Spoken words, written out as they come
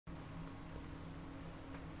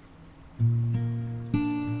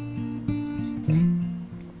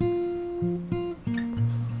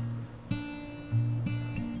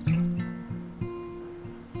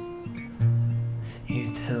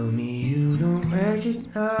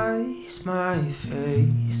recognize my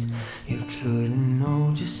face. You couldn't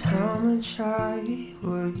know just how much I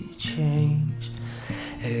would change.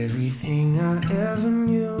 Everything I ever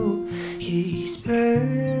knew keeps breaking.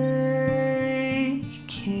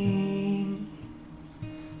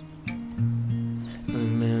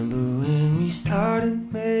 Remember when we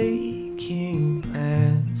started making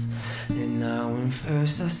plans? Then now when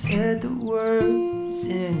first I said the words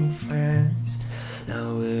in France.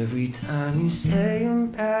 Now every time you say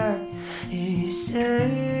I'm back, it saves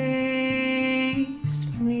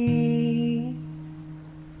me.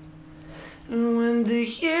 And when the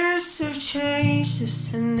years have changed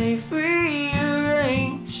us and they've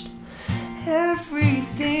rearranged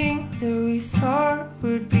everything that we thought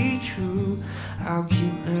would be true, I'll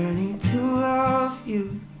keep learning to love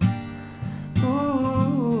you.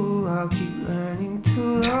 Ooh, I'll keep learning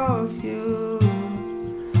to love you.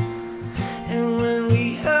 And when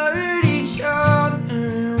we hurt each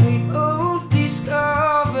other, we both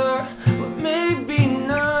discover what maybe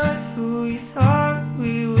not who we thought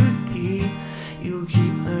we would be. You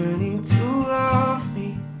keep learning to love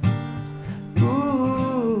me.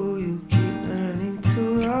 Ooh, you keep learning to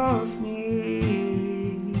love me.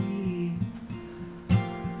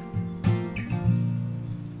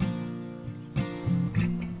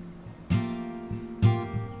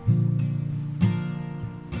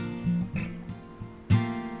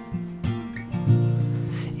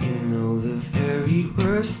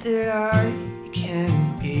 Worst that I can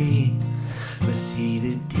be, but see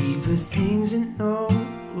the deeper things that no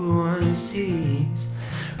one sees.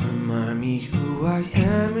 Remind me who I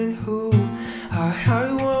am and who I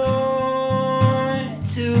want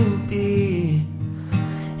to be.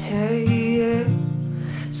 Hey, yeah.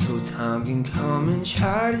 So time can come and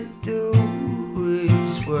try to do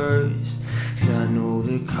its worst, 'cause I know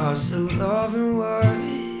the cost of love and what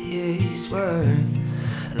it's worth.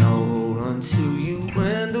 And I'll hold on to you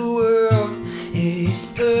when the world is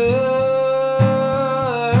burning.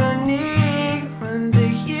 When the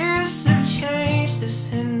years have changed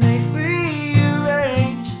us and they've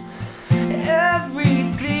rearranged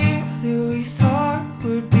everything that we thought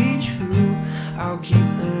would be true, I'll keep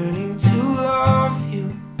learning to love you.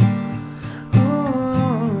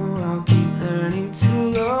 Oh, I'll keep learning to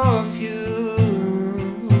love you.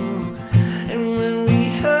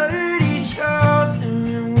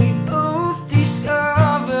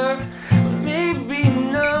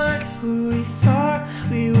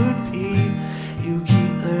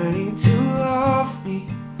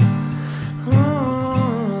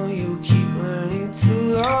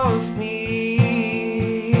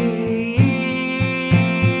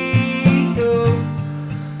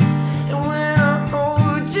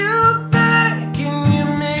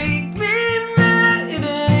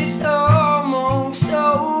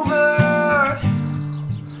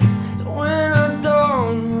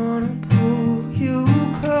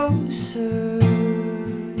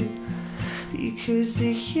 Because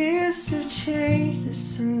the years have changed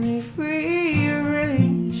us and they've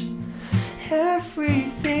rearranged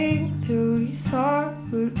everything that we thought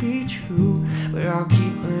would be true. But I'll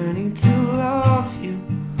keep learning to love you.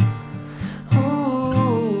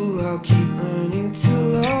 Oh, I'll keep learning to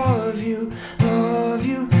love you.